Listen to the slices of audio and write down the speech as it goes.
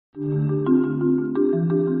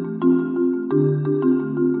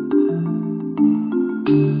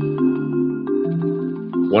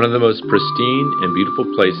One of the most pristine and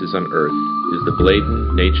beautiful places on Earth is the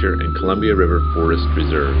Bladen Nature and Columbia River Forest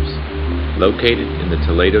Reserves, located in the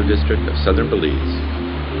Toledo district of southern Belize.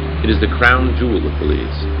 It is the crown jewel of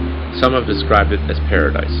Belize. Some have described it as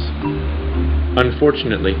paradise.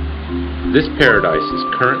 Unfortunately, this paradise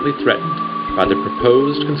is currently threatened by the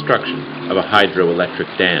proposed construction of a hydroelectric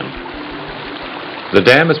dam. The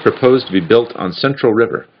dam is proposed to be built on Central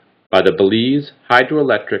River by the Belize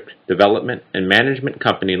Hydroelectric Development and Management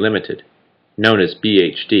Company Limited, known as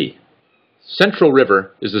BHD. Central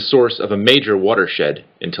River is the source of a major watershed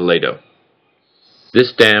in Toledo.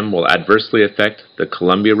 This dam will adversely affect the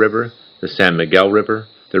Columbia River, the San Miguel River,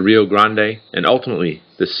 the Rio Grande, and ultimately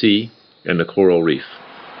the sea and the coral reef.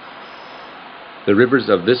 The rivers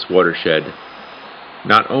of this watershed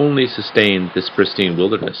not only sustain this pristine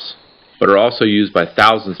wilderness, but are also used by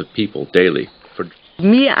thousands of people daily.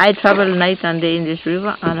 I travel night and day in this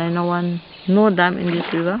river, and I don't want no dam in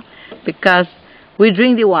this river because we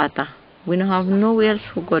drink the water. We don't have nowhere else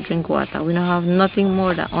to go drink water. We don't have nothing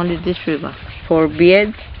more than only this river. For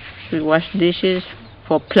beds, we wash dishes,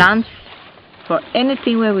 for plants, for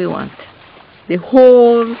anything where we want. The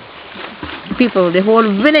whole people, the whole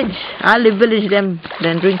village, all the village them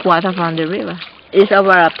drink water from the river. It's over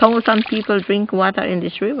 1,000 people drink water in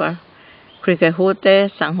this river.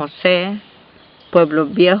 Criquejote, San Jose,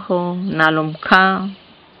 Pueblo Viejo, Nalumca,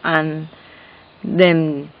 and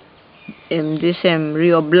then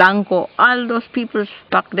Rio Blanco, all those people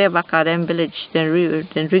back there, back at them village, they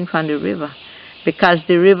drink from the river. Because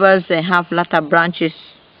the rivers, they have lot of branches,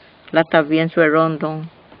 lot of veins were run down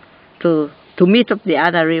to meet up the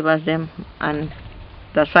other rivers them, and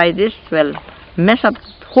that's why this will mess up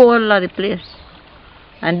whole lot of the place.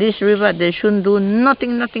 And this river, they shouldn't do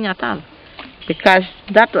nothing at all, because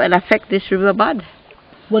that will affect this river bad.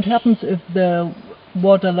 What happens if the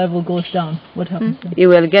water level goes down? What happens then? It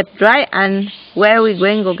will get dry, and where we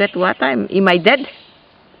going to get water? It might dead.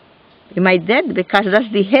 It might dead because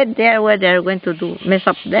that's the head there where they're going to mess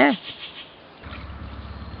up there.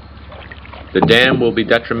 The dam will be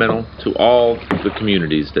detrimental to all the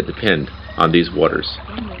communities that depend on these waters.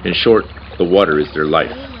 In short, the water is their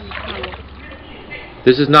life.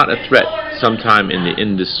 This is not a threat sometime in the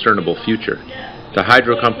indiscernible future. The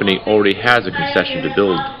hydro company already has a concession to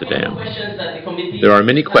build the dam. There are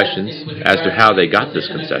many questions as to how they got this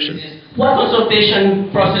concession. What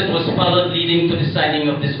consultation process was followed leading to the signing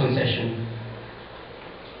of this concession?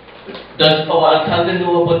 Does our alcalde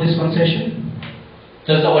know about this concession?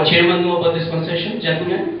 Does our chairman know about this concession,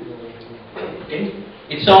 gentlemen? Okay.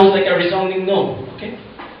 It sounds like a resounding no. Okay.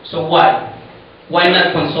 So why? Why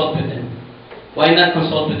not consult with them? Why not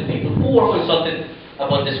consult with the people who were consulted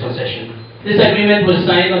about this concession? This agreement was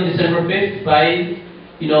signed on December 5th by,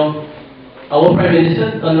 our Prime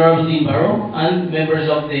Minister, Honorable Dean Barrow, and members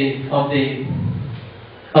of the company,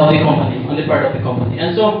 on the part of the company.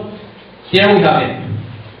 And so, here we have it.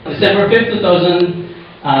 December 5th,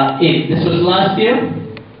 2008. This was last year.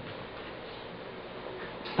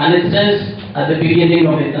 And it says at the beginning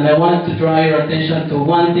of it, and I want to draw your attention to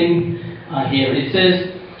one thing here. It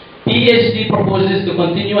says, PHD proposes to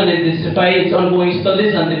continue and intensify its ongoing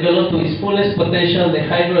studies and develop to its fullest potential the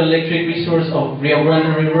hydroelectric resource of Rio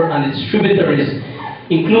Grande River and its tributaries,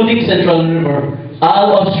 including Central River,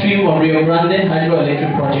 all upstream of Rio Grande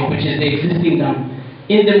Hydroelectric Project, which is the existing dam,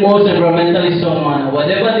 in the most environmentally sound manner,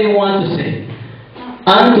 whatever they want to say.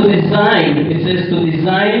 And to design, it says to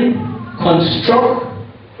design, construct,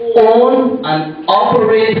 own, and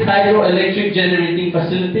operate hydroelectric generating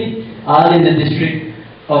facility, all in the district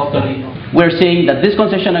of Toledo. We're saying that this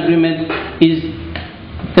concession agreement is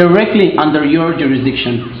directly under your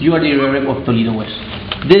jurisdiction. You are the area of Toledo West.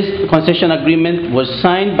 This concession agreement was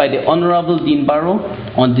signed by the Honorable Dean Barrow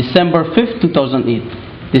on December 5th,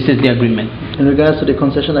 2008. This is the agreement. In regards to the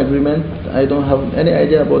concession agreement, I don't have any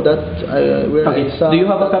idea about that. Do you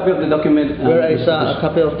have a copy of the document? Where I saw a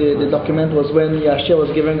copy of the document was when Yashia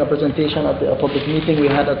was giving a presentation at a public meeting we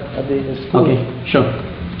had at the school. Okay, sure.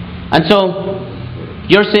 And so,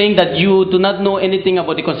 you're saying that you do not know anything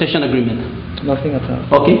about the concession agreement? Nothing at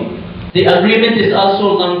all. Okay. The agreement is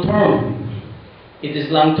also long-term. It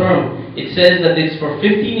is long-term. It says that it's for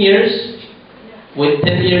 15 years with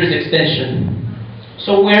 10 years extension.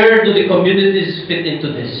 So where do the communities fit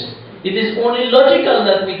into this? It is only logical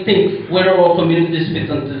that we think where our communities fit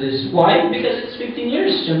into this. Why? Because it's 15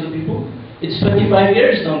 years, gentle people. It's 25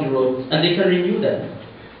 years down the road, and they can renew that.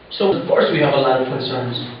 So of course we have a lot of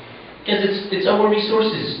concerns. Because it's our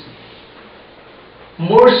resources.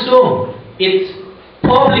 More so, it's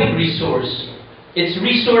public resource. It's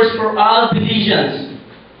resource for all Belizeans.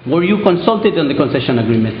 Were you consulted on the concession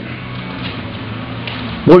agreement?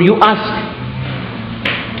 Were you asked?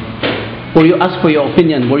 Were you asked for your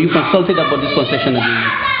opinion? Were you consulted about this concession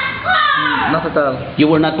agreement? Not at all. You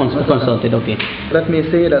were not consulted, okay. Let me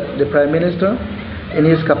say that the Prime Minister, in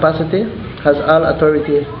his capacity, has all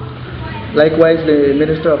authority. Likewise, the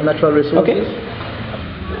Minister of Natural Resources. Okay.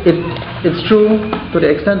 It's true to the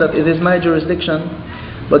extent that it is my jurisdiction,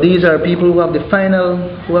 but these are people who have the final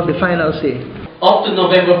say. Up to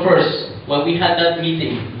November 1st, when we had that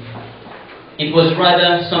meeting, it was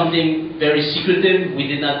rather something very secretive. We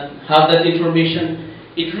did not have that information.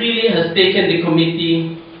 It really has taken the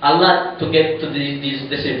committee a lot to get to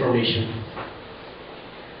this information.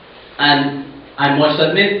 And I must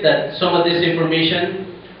admit that some of this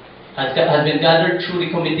information has been gathered through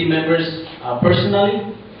the committee members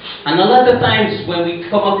personally. And a lot of times when we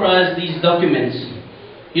come across these documents,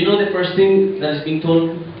 you know the first thing that is being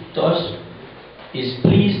told to us is,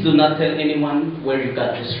 please do not tell anyone where you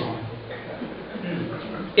got this from.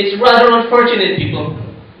 It's rather unfortunate, people.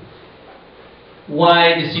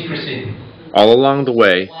 Why the secrecy? All along the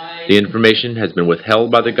way, the information has been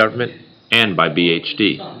withheld by the government and by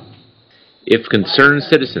BHD. If concerned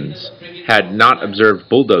citizens had not observed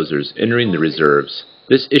bulldozers entering the reserves,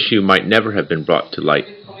 this issue might never have been brought to light.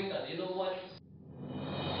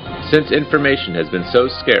 Since information has been so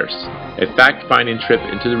scarce, a fact-finding trip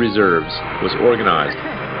into the reserves was organized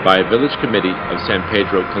by a village committee of San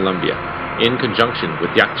Pedro, Colombia, in conjunction with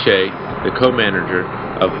Yakche, the co-manager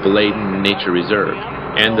of Bladen Nature Reserve,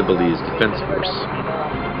 and the Belize Defense Force.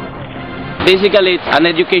 Basically, it's an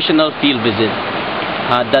educational field visit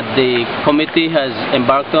that the committee has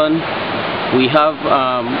embarked on. We have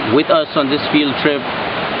with us on this field trip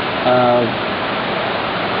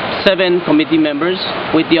 7 committee members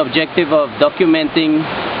with the objective of documenting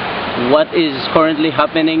what is currently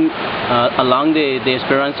happening along the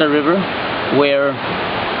Esperanza River, where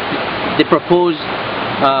the proposed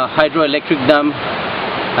hydroelectric dam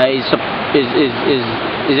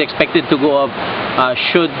is expected to go up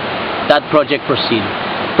should that project proceed.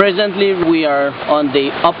 Presently, we are on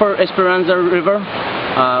the upper Esperanza River.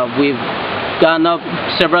 We've gone up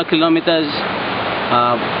several kilometers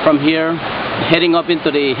from here, heading up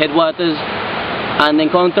into the headwaters, and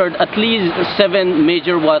encountered at least 7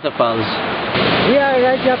 major waterfalls. We are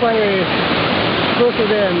right up on close to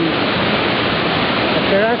the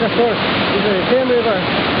Esperanza source. This is the same river,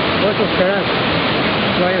 goes to Esperanza.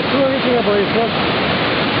 So I am still reaching about this one.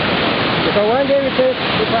 So one day we take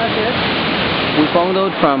the path here. We found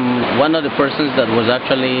out from one of the persons that was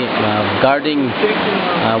actually guarding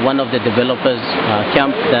one of the developers'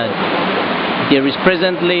 camp that there is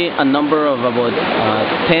presently a number of about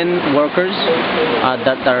 10 workers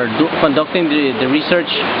that are conducting the research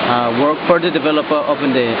work for the developer up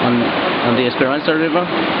in on the Esperanza River.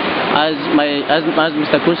 As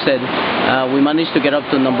Mr. Cruz said, we managed to get up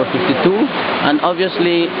to number 52, and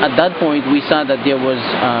obviously at that point we saw that there was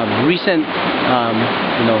recent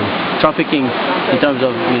trafficking in terms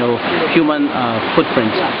of human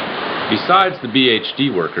footprints. Besides the BHD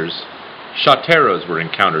workers, chateros were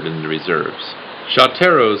encountered in the reserves.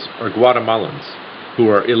 Chateros are Guatemalans who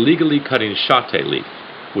are illegally cutting chate leaf,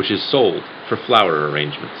 which is sold for flower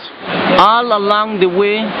arrangements. All along the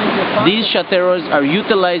way, these chateros are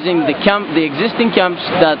utilizing the existing camps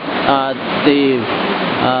that the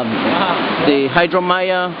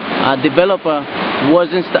Hydromaya developer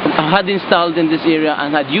had installed in this area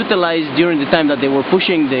and had utilized during the time that they were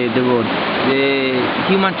pushing the road. The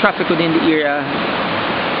human traffic within the area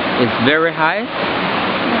is very high,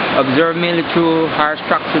 observed mainly through harsh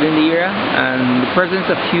trucks within the area, and the presence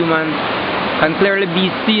of humans can clearly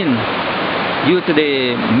be seen due to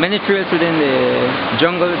the many trails within the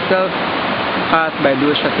jungle itself passed by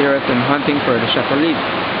those chateros and hunting for the chate leaf.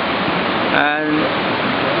 And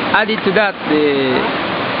added to that, the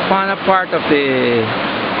fauna part of the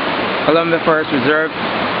Columbia Forest Reserve,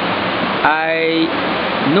 I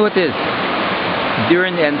noticed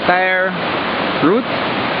during the entire route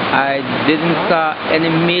I didn't saw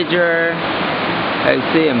any major, I would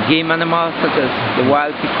say, game animals such as the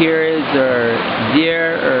wild peccary or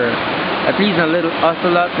deer, or at least a little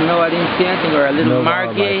ocelot. No, I didn't see anything, or a little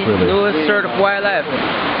margay, really. No sort of wildlife.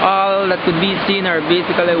 All that could be seen are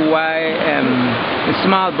basically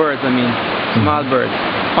small birds, small birds.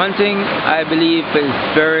 Hunting, I believe, is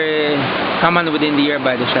very common within the area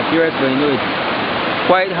by the chateros, but it's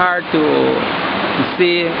quite hard to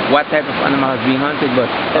see what type of animal is being hunted, but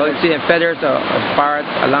I would say feathers or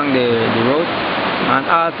parrots along the road, and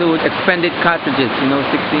also with expended cartridges,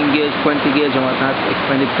 16 gauge, 20 gauge and whatnot,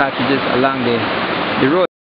 expended cartridges along the road.